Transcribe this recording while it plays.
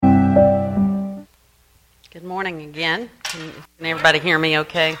Good morning again. Can everybody hear me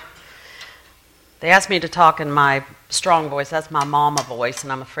okay? They asked me to talk in my strong voice. That's my mama voice,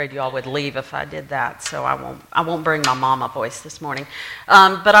 and I'm afraid you all would leave if I did that, so I won't bring my mama voice this morning.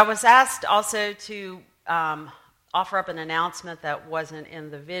 But I was asked also to offer up an announcement that wasn't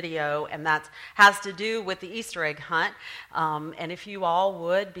in the video, and that has to do with the Easter egg hunt. And if you all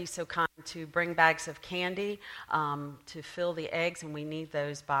would be so kind to bring bags of candy to fill the eggs, and we need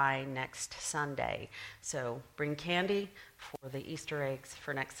those by next Sunday. So bring candy for the Easter eggs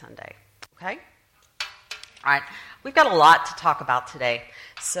for next Sunday, okay? All right, we've got a lot to talk about today,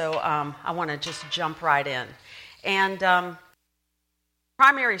 so I want to just jump right in. And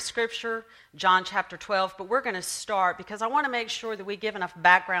primary scripture, John chapter 12, but we're going to start because I want to make sure that we give enough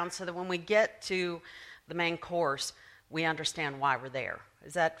background so that when we get to the main course, we understand why we're there.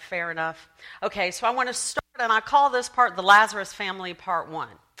 Is that fair enough? Okay, so I want to start, and I call this part the Lazarus family part 1.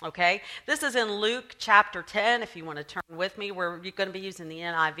 Okay, this is in Luke chapter 10. If you want to turn with me, we're going to be using the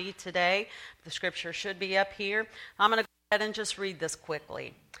NIV today. The scripture should be up here. I'm going to go ahead and just read this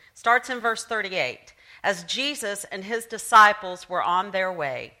quickly. Starts in verse 38. As Jesus and his disciples were on their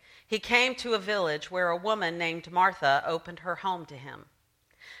way, he came to a village where a woman named Martha opened her home to him.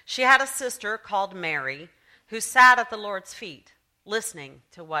 She had a sister called Mary who sat at the Lord's feet, listening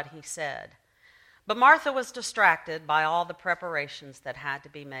to what he said. But Martha was distracted by all the preparations that had to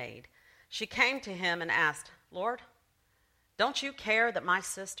be made. She came to him and asked, "Lord, don't you care that my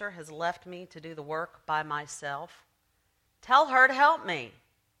sister has left me to do the work by myself? Tell her to help me."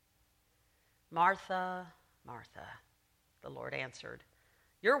 "Martha, Martha," the Lord answered,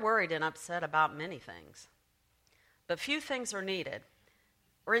 "you're worried and upset about many things. But few things are needed,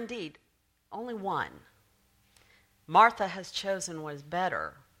 or indeed, only one. Martha has chosen what is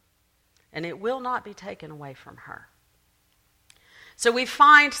better, and it will not be taken away from her." So we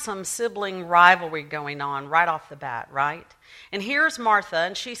find some sibling rivalry going on right off the bat, right? And here's Martha,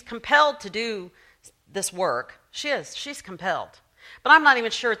 and she's compelled to do this work. She's compelled. But I'm not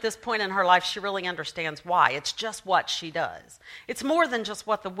even sure at this point in her life she really understands why. It's just what she does. It's more than just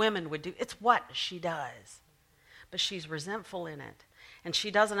what the women would do. It's what she does. But she's resentful in it. And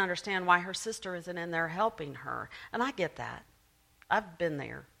she doesn't understand why her sister isn't in there helping her. And I get that. I've been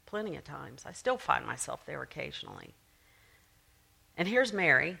there plenty of times. I still find myself there occasionally. And here's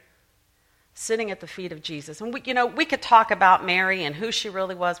Mary sitting at the feet of Jesus. And we could talk about Mary and who she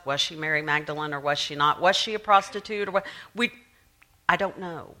really was. Was she Mary Magdalene or was she not? Was she a prostitute or what? I don't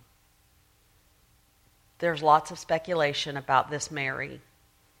know. There's lots of speculation about this Mary.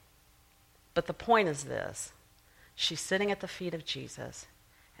 But the point is this. She's sitting at the feet of Jesus,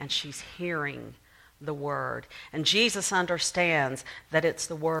 and she's hearing the word. And Jesus understands that it's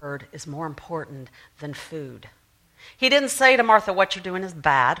the word is more important than food. He didn't say to Martha, "What you're doing is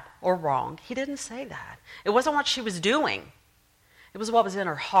bad or wrong." He didn't say that. It wasn't what she was doing. It was what was in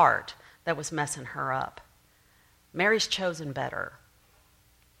her heart that was messing her up. Mary's chosen better.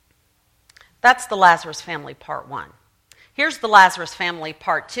 That's the Lazarus family part 1. Here's the Lazarus family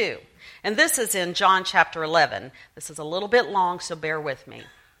part 2. And this is in John chapter 11. This is a little bit long, so bear with me.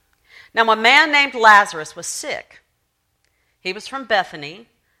 Now, a man named Lazarus was sick. He was from Bethany,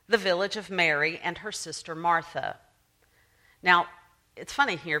 the village of Mary and her sister Martha. Now, it's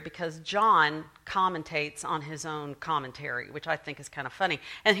funny here because John commentates on his own commentary, which I think is kind of funny.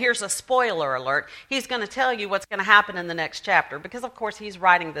 And here's a spoiler alert. He's going to tell you what's going to happen in the next chapter because, of course, he's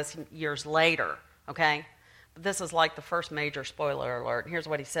writing this years later, okay? But this is like the first major spoiler alert. Here's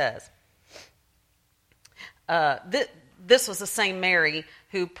what he says. This was the same Mary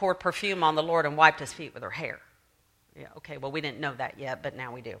who poured perfume on the Lord and wiped his feet with her hair. Yeah, okay, well, we didn't know that yet, but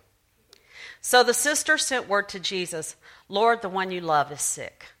now we do. So the sister sent word to Jesus, "Lord, the one you love is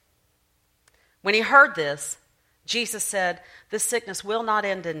sick." When he heard this, Jesus said, "This sickness will not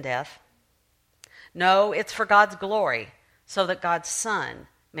end in death. No, it's for God's glory, so that God's Son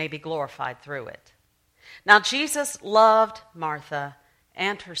may be glorified through it." Now Jesus loved Martha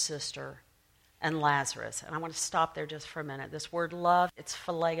and her sister and Lazarus. And I want to stop there just for a minute. This word love, it's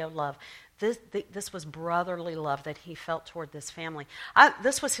phileo love. This was brotherly love that he felt toward this family.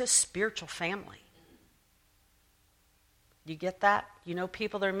 This was his spiritual family. You get that? You know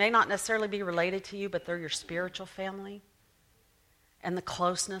people that may not necessarily be related to you, but they're your spiritual family. And the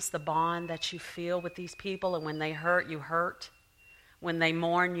closeness, the bond that you feel with these people, and when they hurt, you hurt. When they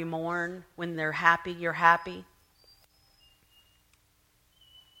mourn, you mourn. When they're happy, you're happy.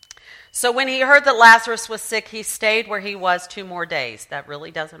 So when he heard that Lazarus was sick, he stayed where he was 2 more days. That really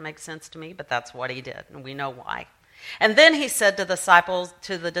doesn't make sense to me, but that's what he did, and we know why. And then he said to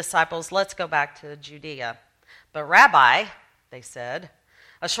the disciples, "Let's go back to Judea." "But Rabbi," they said,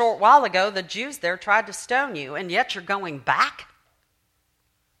 A short while ago, the Jews there tried to stone you, and yet you're going back?"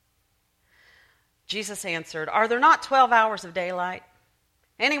 Jesus answered, "Are there not 12 hours of daylight?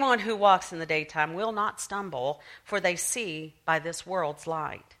 Anyone who walks in the daytime will not stumble, for they see by this world's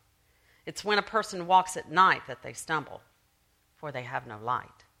light. It's when a person walks at night that they stumble, for they have no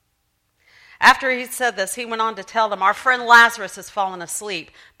light." After he said this, he went on to tell them, "Our friend Lazarus has fallen asleep,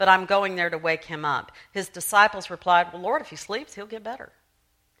 but I'm going there to wake him up." His disciples replied, "Well, Lord, if he sleeps, he'll get better."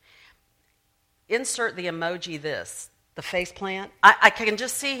 Insert the emoji the face plant. I can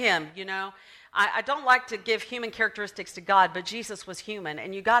just see him, I don't like to give human characteristics to God, but Jesus was human.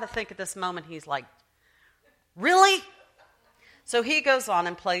 And you got to think at this moment, he's like, really? So he goes on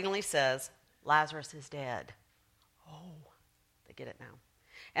and plainly says, "Lazarus is dead." Oh, they get it now.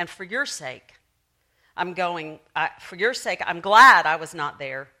 "And for your sake, I'm glad I was not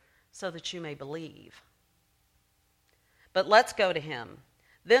there, so that you may believe. But let's go to him."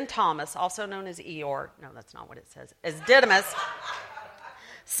 Then Thomas, also known as Eeyore, no, that's not what it says, as Didymus,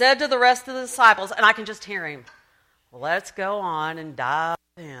 said to the rest of the disciples, and I can just hear him, "Let's go on and die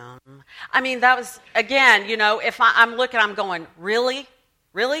with him." I mean, that was, again, if I'm looking, I'm going, really?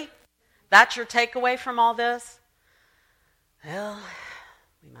 Really? That's your takeaway from all this? Well,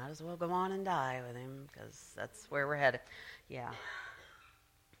 we might as well go on and die with him, because that's where we're headed. Yeah.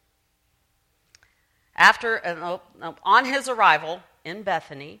 On his arrival in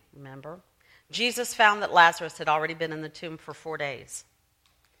Bethany, remember, Jesus found that Lazarus had already been in the tomb for 4 days.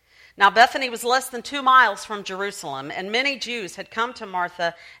 Now, Bethany was less than 2 miles from Jerusalem, and many Jews had come to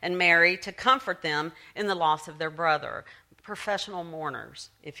Martha and Mary to comfort them in the loss of their brother. Professional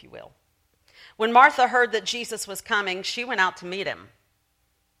mourners, if you will. When Martha heard that Jesus was coming, she went out to meet him,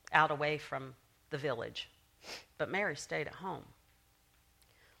 out away from the village. But Mary stayed at home.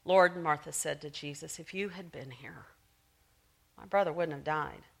 "Lord," Martha said to Jesus, "if you had been here, my brother wouldn't have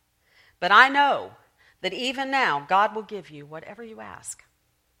died. But I know that even now God will give you whatever you ask."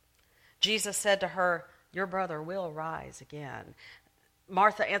 Jesus said to her, "Your brother will rise again."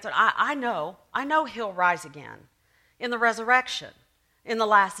 Martha answered, I know he'll rise again in the resurrection, in the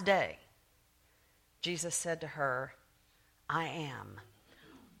last day." Jesus said to her, "I am.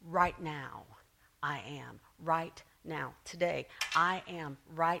 Right now, I am. Right now, today, I am.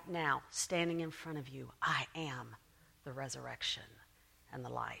 Right now, standing in front of you, I am the resurrection and the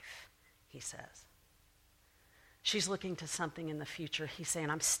life," he says. She's looking to something in the future. He's saying,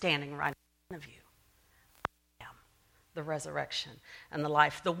 "I'm standing right in front of you. I am the resurrection and the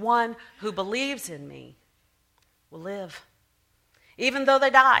life. The one who believes in me will live, even though they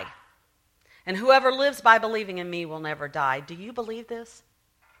die. And whoever lives by believing in me will never die." Do you believe this?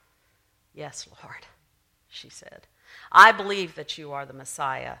 "Yes, Lord," she said. "I believe that you are the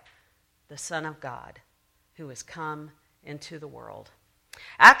Messiah, the Son of God, who has come into the world."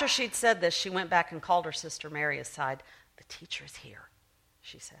 After she'd said this, she went back and called her sister Mary aside. "The teacher's here,"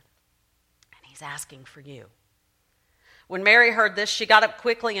 she said, "and he's asking for you." When Mary heard this, she got up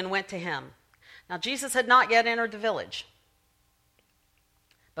quickly and went to him. Now, Jesus had not yet entered the village,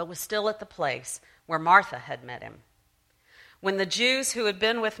 but was still at the place where Martha had met him. When the Jews who had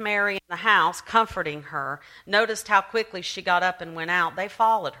been with Mary in the house, comforting her, noticed how quickly she got up and went out, they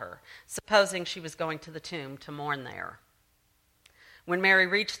followed her, supposing she was going to the tomb to mourn there. When Mary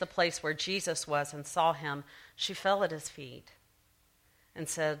reached the place where Jesus was and saw him, she fell at his feet and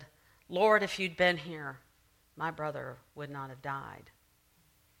said, "Lord, if you'd been here, my brother would not have died."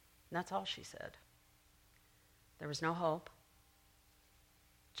 And that's all she said. There was no hope,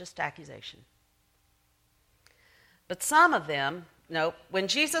 just accusation. But some of them, when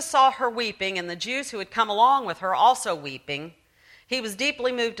Jesus saw her weeping and the Jews who had come along with her also weeping, he was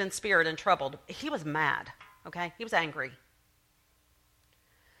deeply moved in spirit and troubled. He was mad, okay? He was angry.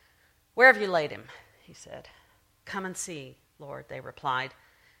 "Where have you laid him?" he said. "Come and see, Lord," they replied.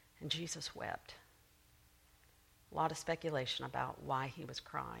 And Jesus wept. A lot of speculation about why he was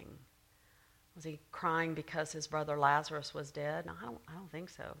crying. Was he crying because his brother Lazarus was dead? No, I don't think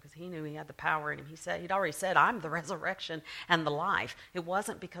so, because he knew he had the power in him. He'd already said, "I'm the resurrection and the life." It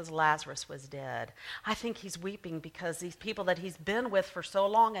wasn't because Lazarus was dead. I think he's weeping because these people that he's been with for so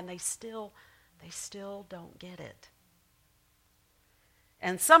long, and they still don't get it.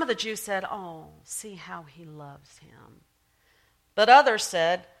 And some of the Jews said, "Oh, see how he loves him." But others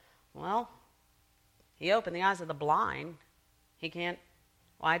said, "Well, he opened the eyes of the blind.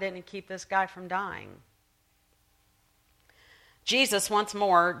 Why didn't he keep this guy from dying?" Jesus, once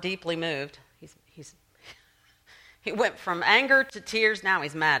more deeply moved, he went from anger to tears. Now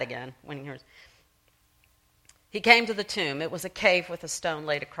he's mad again. He came to the tomb. It was a cave with a stone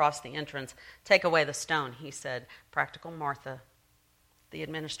laid across the entrance. "Take away the stone," he said. Practical Martha the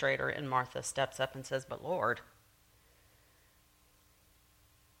administrator, and Martha steps up and says, "But Lord,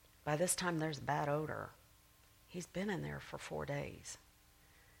 by this time there's a bad odor. He's been in there for 4 days."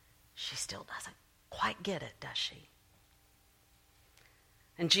 She still doesn't quite get it, does she?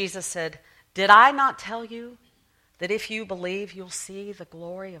 And Jesus said, "Did I not tell you that if you believe, you'll see the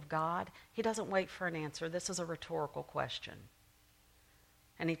glory of God?" He doesn't wait for an answer. This is a rhetorical question.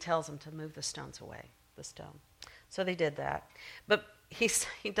 And he tells them to move the stones away, the stone. So they did that. But he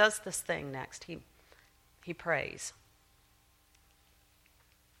does this thing next. He prays.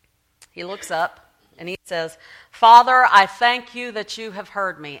 He looks up and he says, "Father, I thank you that you have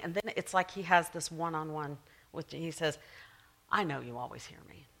heard me." And then it's like he has this one-on-one with you. He says, "I know you always hear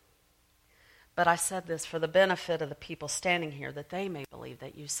me. But I said this for the benefit of the people standing here, that they may believe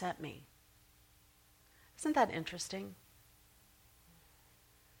that you sent me." Isn't that interesting?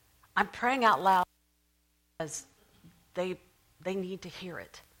 I'm praying out loud because they need to hear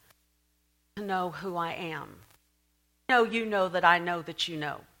it, to know who I am. I know you know that I know that you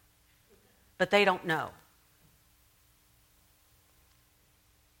know, but they don't know.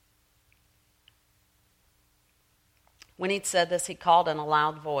 When he'd said this, he called in a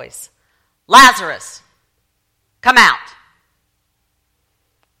loud voice, "Lazarus, come out."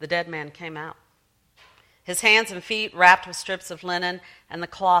 The dead man came out, his hands and feet wrapped with strips of linen and the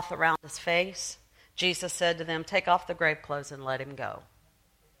cloth around his face. Jesus said to them, "Take off the grave clothes and let him go."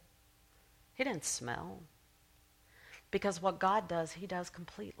 He didn't smell. Because what God does, he does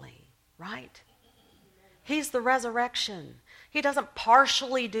completely, right? He's the resurrection. He doesn't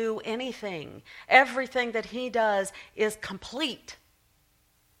partially do anything. Everything that he does is complete.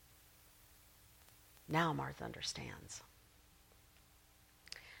 Now Martha understands.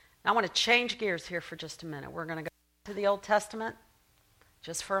 Now I want to change gears here for just a minute. We're going to go to the Old Testament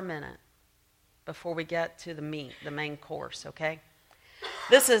just for a minute before we get to the meat, the main course, okay?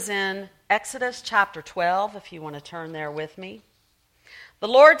 This is in Exodus chapter 12, if you want to turn there with me. The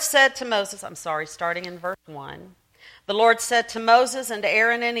Lord said to Moses, starting in verse 1. The Lord said to Moses and to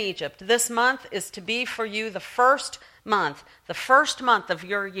Aaron in Egypt, "This month is to be for you the first month of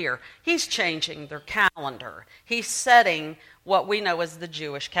your year." He's changing their calendar. He's setting what we know as the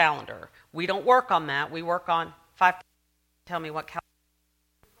Jewish calendar. We don't work on that. We work on 5. Tell me what calendar.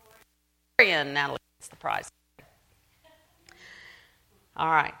 Natalie gets the prize.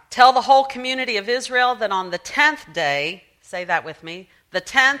 All right. "Tell the whole community of Israel that on the 10th day," say that with me, "the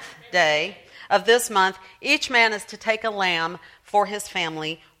 10th day of this month, each man is to take a lamb for his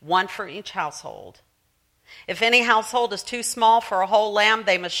family, one for each household. If any household is too small for a whole lamb,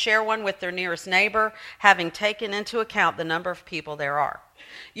 they must share one with their nearest neighbor, having taken into account the number of people there are.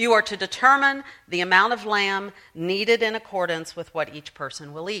 You are to determine the amount of lamb needed in accordance with what each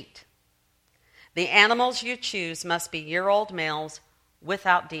person will eat. The animals you choose must be year-old males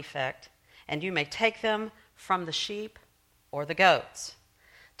without defect, and you may take them from the sheep or the goats.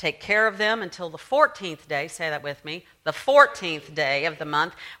 Take care of them until the 14th day," say that with me, "the 14th day of the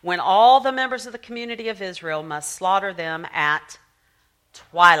month, when all the members of the community of Israel must slaughter them at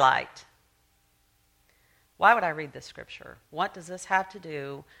twilight." Why would I read this scripture? What does this have to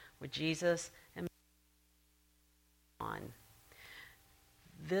do with Jesus and on?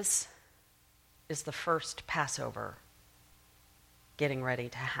 This is the first Passover getting ready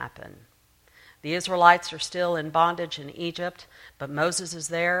to happen. The Israelites are still in bondage in Egypt, but Moses is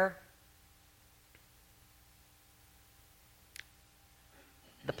there.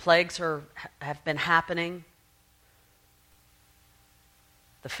 The plagues have been happening.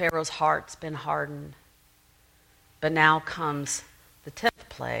 The Pharaoh's heart's been hardened. But now comes the 10th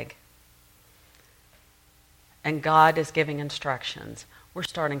plague. And God is giving instructions. We're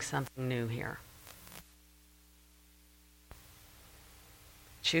starting something new here.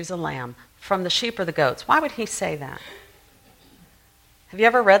 Choose a lamb from the sheep or the goats. Why would he say that? Have you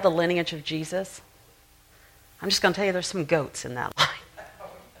ever read the lineage of Jesus? I'm just going to tell you there's some goats in that line.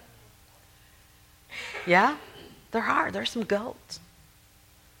 Yeah? There are. There's some goats.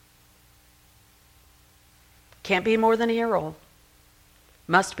 Can't be more than a year old.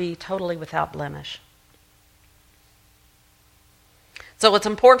 Must be totally without blemish. So it's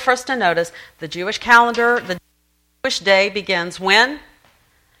important for us to notice the Jewish calendar, the Jewish day begins when?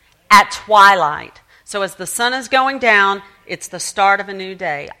 At twilight. So as the sun is going down, it's the start of a new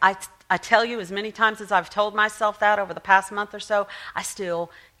day. I tell you, as many times as I've told myself that over the past month or so, I still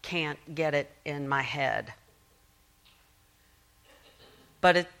can't get it in my head.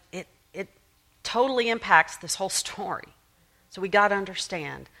 But it totally impacts this whole story. So we got to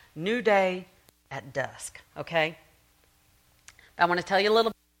understand, new day at dusk, okay? I want to tell you a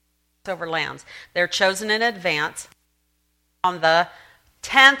little bit over lambs. They're chosen in advance on the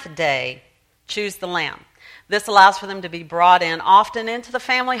 10th day, choose the lamb. This allows for them to be brought in, often into the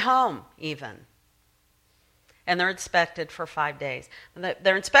family home even. And they're inspected for 5 days.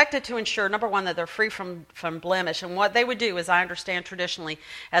 They're inspected to ensure, number one, that they're free from blemish. And what they would do, as I understand traditionally,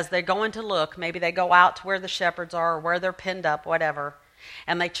 as they go in to look, maybe they go out to where the shepherds are or where they're pinned up, whatever,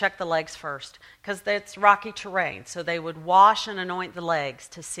 and they check the legs first because it's rocky terrain. So they would wash and anoint the legs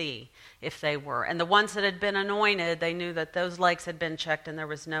to see if they were. And the ones that had been anointed, they knew that those legs had been checked and there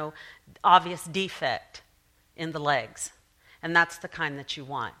was no obvious defect in the legs. And that's the kind that you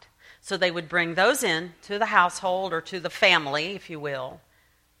want. So they would bring those in to the household or to the family, if you will.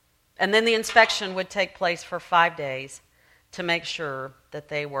 And then the inspection would take place for 5 days to make sure that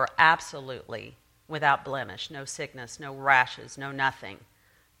they were absolutely without blemish, no sickness, no rashes, no nothing.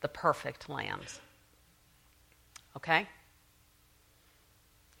 The perfect lambs. Okay?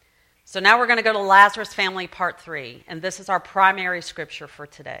 So now we're going to go to Lazarus family part 3. And this is our primary scripture for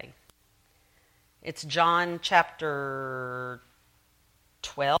today. It's John chapter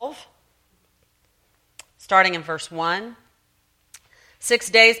 12, starting in verse 1. 6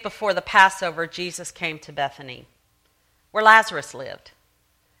 days before the Passover, Jesus came to Bethany, where Lazarus lived,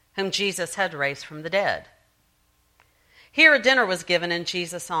 whom Jesus had raised from the dead. Here a dinner was given in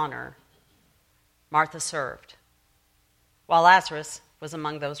Jesus' honor. Martha served, while Lazarus was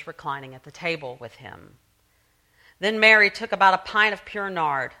among those reclining at the table with him. Then Mary took about a pint of pure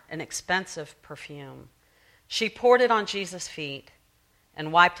nard, an expensive perfume. She poured it on Jesus' feet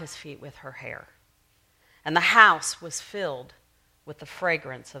and wiped his feet with her hair. And the house was filled with the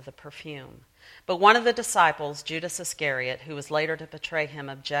fragrance of the perfume. But one of the disciples, Judas Iscariot, who was later to betray him,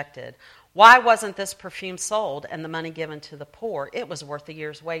 objected, "Why wasn't this perfume sold and the money given to the poor? It was worth a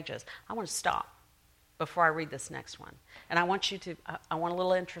year's wages." I want to stop before I read this next one. And I want a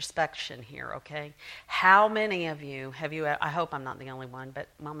little introspection here, okay? How many of you, I hope I'm not the only one, but,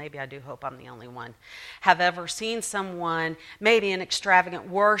 well, maybe I do hope I'm the only one, have ever seen someone maybe in extravagant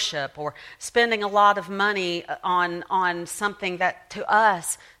worship or spending a lot of money on something that to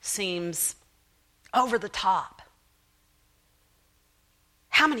us seems over the top?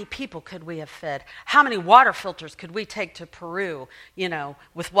 How many people could we have fed? How many water filters could we take to Peru,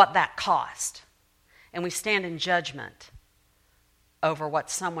 with what that cost? And we stand in judgment over what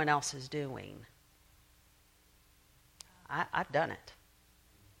someone else is doing. I've done it.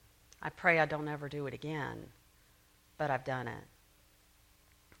 I pray I don't ever do it again, but I've done it.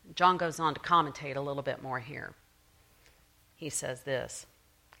 John goes on to commentate a little bit more here. He says this.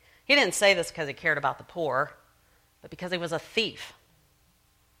 He didn't say this because he cared about the poor, but because he was a thief.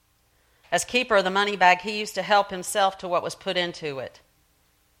 As keeper of the money bag, he used to help himself to what was put into it.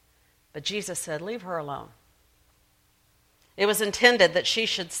 But Jesus said, "Leave her alone." It was intended that she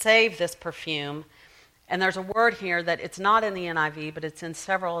should save this perfume. And there's a word here that it's not in the NIV, but it's in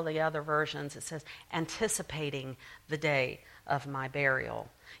several of the other versions. It says, anticipating the day of my burial.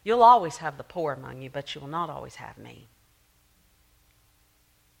 You'll always have the poor among you, but you will not always have me.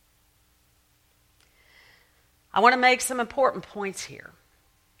 I want to make some important points here.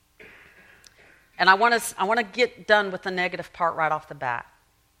 And I want to get done with the negative part right off the bat.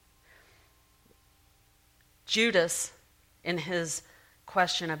 Judas, in his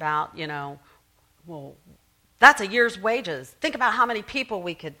question about, well, that's a year's wages. Think about how many people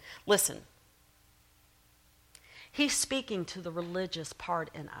we could listen. He's speaking to the religious part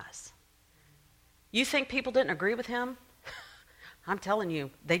in us. You think people didn't agree with him? I'm telling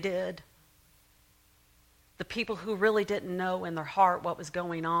you, they did. The people who really didn't know in their heart what was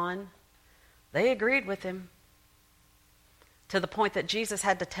going on, they agreed with him. To the point that Jesus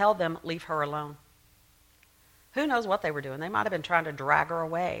had to tell them, leave her alone. Who knows what they were doing? They might have been trying to drag her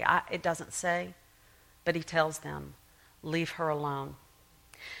away. It doesn't say. But he tells them, leave her alone.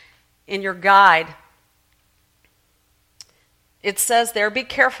 In your guide, it says there, be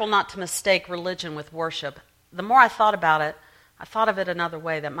careful not to mistake religion with worship. The more I thought about it, I thought of it another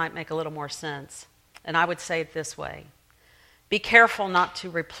way that might make a little more sense. And I would say it this way. Be careful not to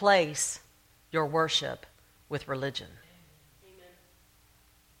replace your worship with religion.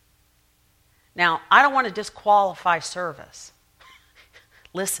 Now, I don't want to disqualify service.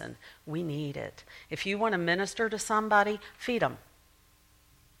 Listen, we need it. If you want to minister to somebody, feed them.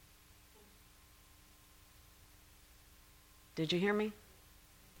 Did you hear me?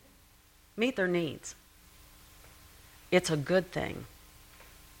 Meet their needs. It's a good thing.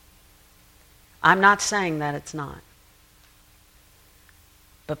 I'm not saying that it's not.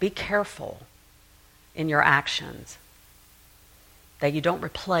 But be careful in your actions that you don't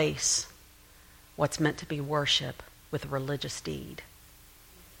replace what's meant to be worship with a religious deed.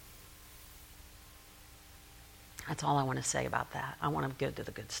 That's all I want to say about that. I want to go to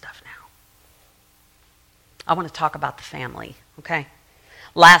the good stuff now. I want to talk about the family, okay?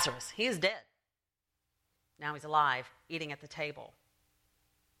 Lazarus, he is dead. Now he's alive, eating at the table.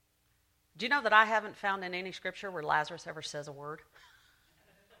 Do you know that I haven't found in any scripture where Lazarus ever says a word?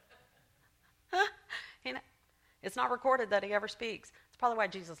 It's not recorded that he ever speaks. It's probably why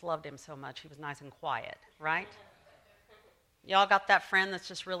Jesus loved him so much. He was nice and quiet, right? Y'all got that friend that's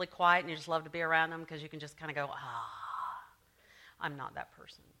just really quiet and you just love to be around them because you can just kind of go, I'm not that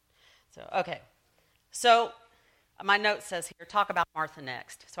person. So, okay. So, my note says here, talk about Martha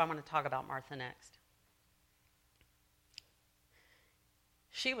next. So, I'm going to talk about Martha next.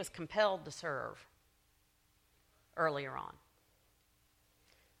 She was compelled to serve earlier on.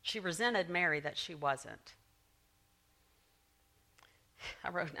 She resented Mary that she wasn't. I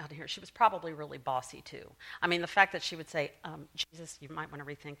wrote down here, she was probably really bossy too. I mean, the fact that she would say, Jesus, you might want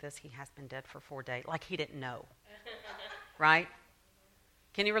to rethink this. He has been dead for 4 days. Like he didn't know. Right?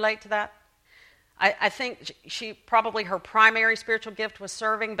 Can you relate to that? I think she probably, her primary spiritual gift was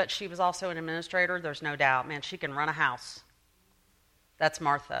serving, but she was also an administrator. There's no doubt. Man, she can run a house. That's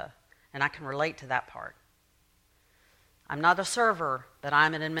Martha. And I can relate to that part. I'm not a server, but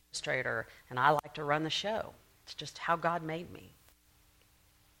I'm an administrator, and I like to run the show. It's just how God made me.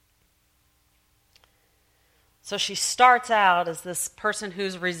 So she starts out as this person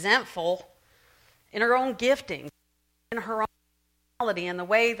who's resentful in her own gifting, in her own reality, in the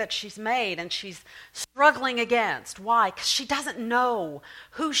way that she's made, and she's struggling against. Why? Because she doesn't know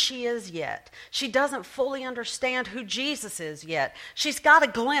who she is yet. She doesn't fully understand who Jesus is yet. She's got a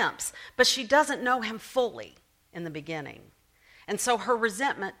glimpse, but she doesn't know him fully in the beginning. And so her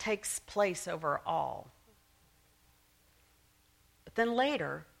resentment takes place over all. But then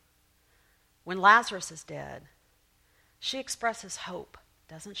later, when Lazarus is dead, she expresses hope,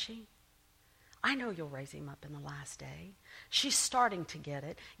 doesn't she? I know you'll raise him up in the last day. She's starting to get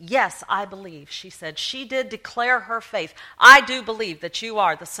it. Yes, I believe, she said. She did declare her faith. I do believe that you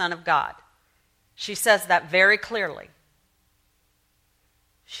are the Son of God. She says that very clearly.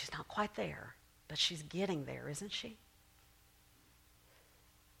 She's not quite there, but she's getting there, isn't she?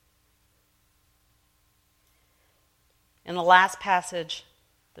 In the last passage,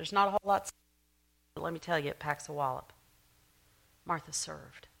 there's not a whole lot, but let me tell you, it packs a wallop. Martha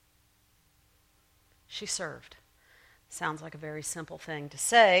served. She served. Sounds like a very simple thing to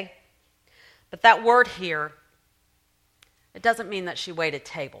say, but that word here, it doesn't mean that she waited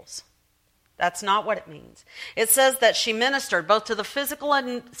tables. That's not what it means. It says that she ministered both to the physical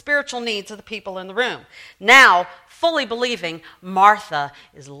and spiritual needs of the people in the room. Now, fully believing, Martha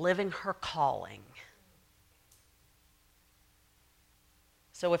is living her calling.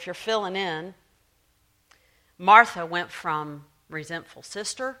 So if you're filling in, Martha went from resentful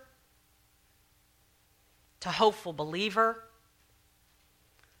sister to hopeful believer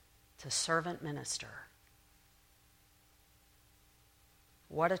to servant minister.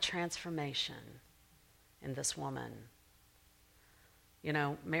 What a transformation in this woman. You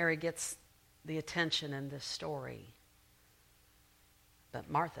know, Mary gets the attention in this story, but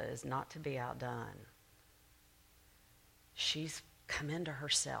Martha is not to be outdone. She's come into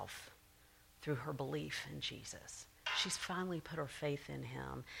herself through her belief in Jesus. She's finally put her faith in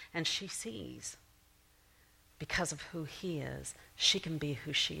him, and she sees, because of who he is, she can be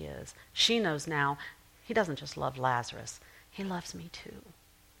who she is. She knows now he doesn't just love Lazarus, he loves me too.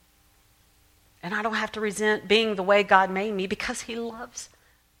 And I don't have to resent being the way God made me because he loves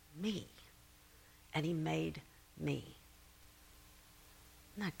me. And he made me.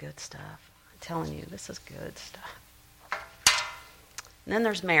 Isn't that good stuff? I'm telling you, this is good stuff. And then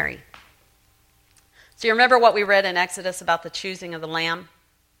there's Mary. So you remember what we read in Exodus about the choosing of the lamb?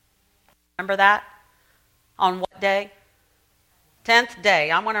 Remember that? On what day? 10th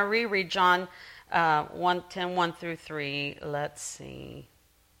day. I want to reread John 1:10, 1 through 3. Let's see.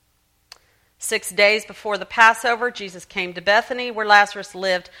 6 days before the Passover, Jesus came to Bethany, where Lazarus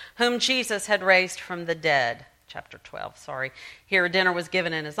lived, whom Jesus had raised from the dead. Chapter 12, sorry. Here a dinner was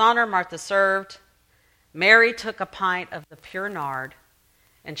given in his honor. Martha served. Mary took a pint of the pure nard,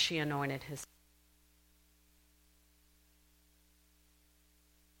 and she anointed his.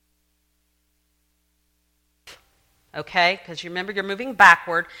 Okay, because you remember you're moving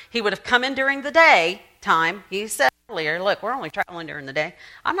backward. He would have come in during the day time. He said earlier, look, we're only traveling during the day.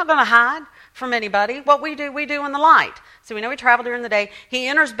 I'm not going to hide from anybody. What we do in the light. So we know we travel during the day. He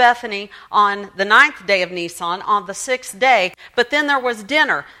enters Bethany on the 9th day of Nisan, on the 6th day. But then there was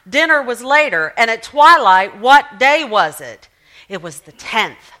dinner. Dinner was later. And at twilight, what day was it? It was the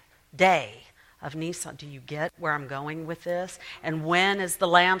 10th day of Nisan. Do you get where I'm going with this? And when is the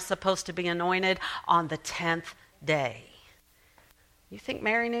lamb supposed to be anointed? On the 10th day. You think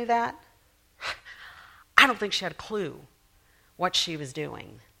Mary knew that? I don't think she had a clue what she was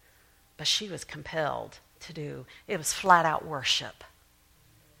doing. But she was compelled to do. It was flat out worship.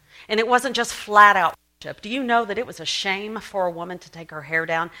 And it wasn't just flat out worship. Do you know that it was a shame for a woman to take her hair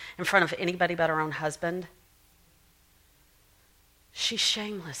down in front of anybody but her own husband? She's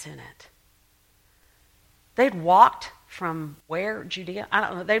shameless in it. They'd walked from where? Judea? I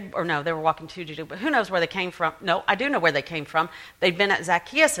don't know. They were walking to Judea, but who knows where they came from? No, I do know where they came from. They'd been at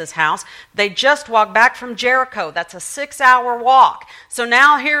Zacchaeus' house. They just walked back from Jericho. That's a 6-hour walk. So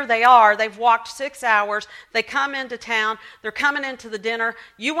now here they are. They've walked 6 hours. They come into town. They're coming into the dinner.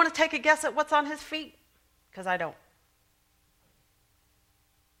 You want to take a guess at what's on his feet? Because I don't.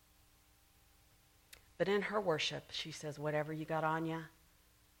 But in her worship, she says, whatever you got on you,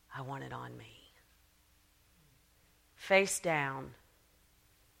 I want it on me. Face down,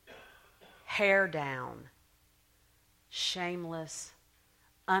 hair down, shameless,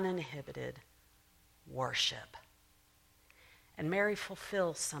 uninhibited worship. And Mary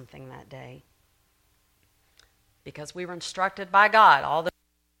fulfills something that day because we were instructed by God all the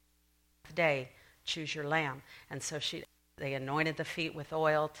day, choose your lamb. And so they anointed the feet with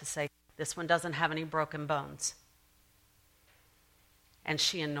oil to say, this one doesn't have any broken bones. And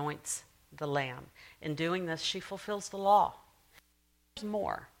she anoints the lamb. In doing this, she fulfills the law. There's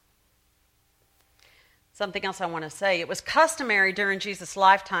more. Something else I want to say. It was customary during Jesus'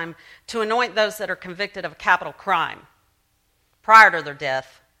 lifetime to anoint those that are convicted of a capital crime prior to their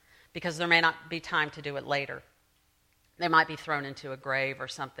death, because there may not be time to do it later. They might be thrown into a grave or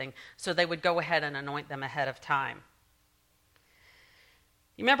something, so they would go ahead and anoint them ahead of time.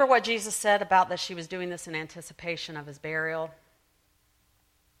 You remember what Jesus said about that she was doing this in anticipation of his burial?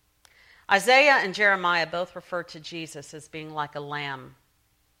 Isaiah and Jeremiah both refer to Jesus as being like a lamb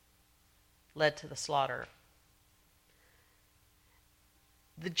led to the slaughter.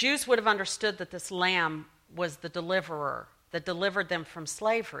 The Jews would have understood that this lamb was the deliverer that delivered them from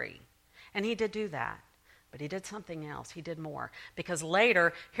slavery. And he did do that. But he did something else. He did more. Because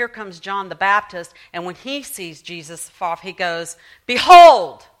later, here comes John the Baptist, and when he sees Jesus fall off, he goes,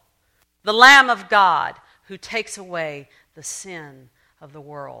 "Behold, the Lamb of God who takes away the sin of the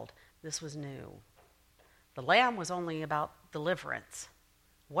world." This was new. The lamb was only about deliverance.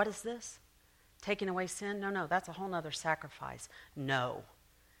 What is this? Taking away sin? No, that's a whole other sacrifice. No,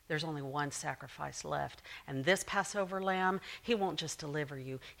 there's only one sacrifice left. And this Passover lamb, he won't just deliver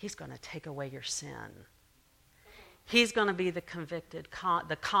you. He's going to take away your sin. He's going to be the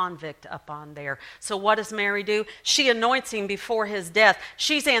convict up on there. So what does Mary do? She anoints him before his death.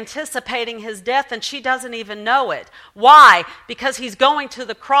 She's anticipating his death, and she doesn't even know it. Why? Because he's going to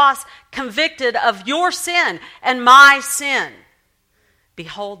the cross convicted of your sin and my sin.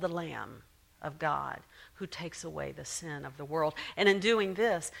 Behold the Lamb of God who takes away the sin of the world. And in doing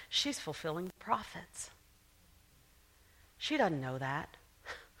this, she's fulfilling the prophets. She doesn't know that.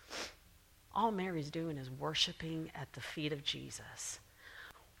 All Mary's doing is worshiping at the feet of Jesus.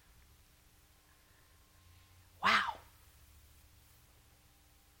 Wow.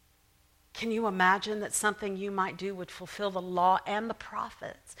 Can you imagine that something you might do would fulfill the law and the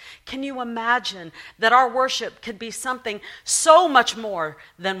prophets? Can you imagine that our worship could be something so much more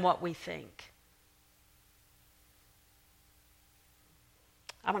than what we think?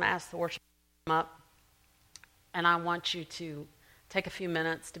 I'm going to ask the worship to come up, and I want you to take a few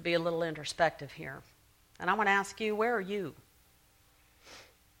minutes to be a little introspective here. And I want to ask you, where are you?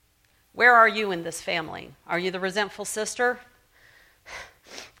 Where are you in this family? Are you the resentful sister?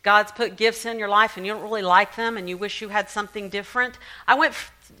 God's put gifts in your life and you don't really like them and you wish you had something different. I went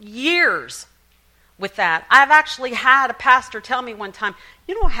years with that. I've actually had a pastor tell me one time,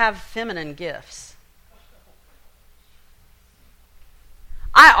 you don't have feminine gifts.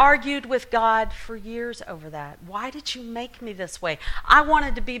 I argued with God for years over that. Why did you make me this way? I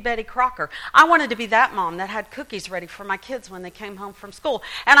wanted to be Betty Crocker. I wanted to be that mom that had cookies ready for my kids when they came home from school.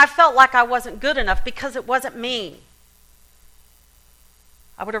 And I felt like I wasn't good enough because it wasn't me.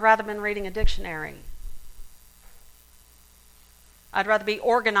 I would have rather been reading a dictionary. I'd rather be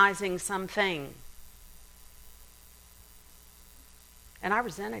organizing something. And I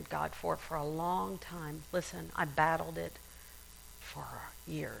resented God for it for a long time. Listen, I battled it for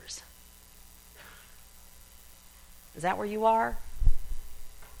years. Is that where you are?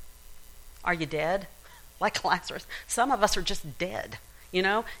 Are you dead? Like Lazarus. Some of us are just dead. You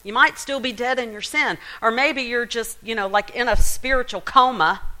know, you might still be dead in your sin. Or maybe you're just, like in a spiritual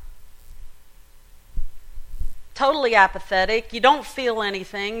coma. Totally apathetic. You don't feel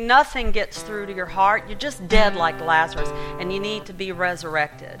anything. Nothing gets through to your heart. You're just dead like Lazarus. And you need to be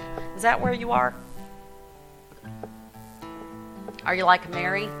resurrected. Is that where you are? Are you like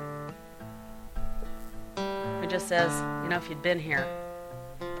Mary, who just says, you know, if you'd been here,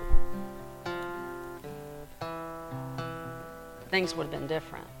 things would have been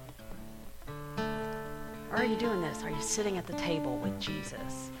different? Or are you doing this? Are you sitting at the table with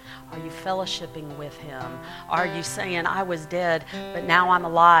Jesus? Are you fellowshipping with him? Are you saying, I was dead, but now I'm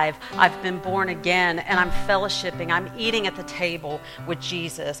alive. I've been born again, and I'm fellowshipping. I'm eating at the table with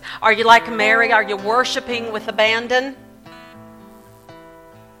Jesus. Are you like Mary? Are you worshiping with abandon?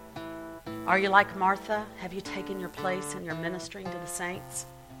 Are you like Martha? Have you taken your place and you're ministering to the saints?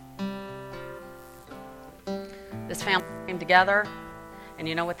 This family came together, and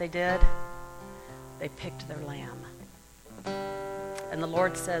you know what they did? They picked their lamb. And the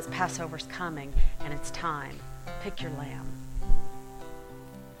Lord says, Passover's coming, and it's time. Pick your lamb.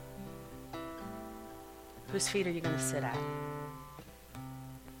 Whose feet are you going to sit at?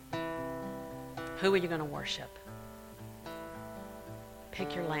 Who are you going to worship?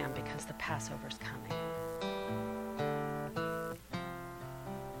 Pick your lamb, because the Passover's coming.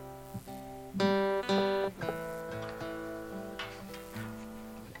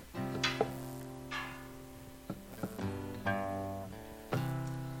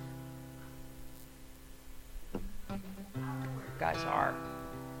 Guys are.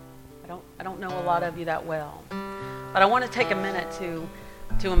 I don't know a lot of you that well, but I want to take a minute to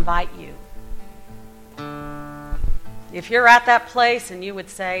invite you. If you're at that place and you would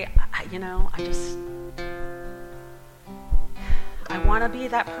say, I want to be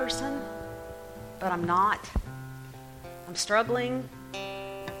that person, but I'm not. I'm struggling.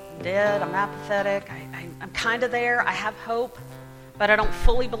 I'm dead. I'm apathetic. I'm kind of there. I have hope, but I don't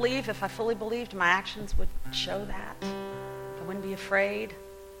fully believe. If I fully believed, my actions would show that. I wouldn't be afraid. I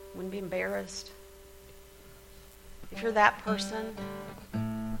wouldn't be embarrassed. If you're that person,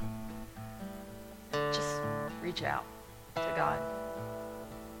 just reach out to God.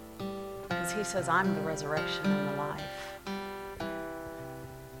 Because he says, I'm the resurrection and the life.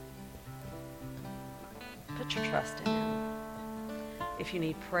 Put your trust in him. If you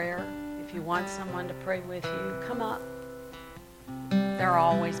need prayer, if you want someone to pray with you, come up. There are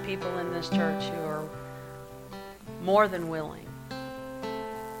always people in this church who are more than willing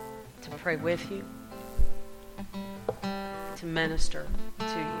to pray with you, to minister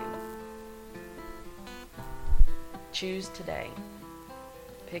to you. Choose today.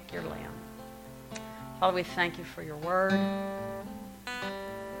 Pick your lamb. Father, we thank you for your word.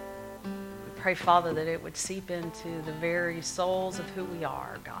 We pray, Father, that it would seep into the very souls of who we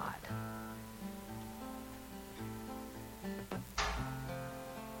are, God.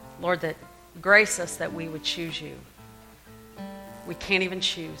 Lord, that grace us that we would choose you. We can't even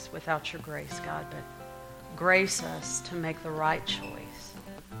choose without your grace, God, but grace us to make the right choice,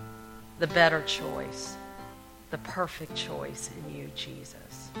 the better choice, the perfect choice in you,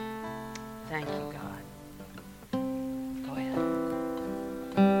 Jesus. Thank you.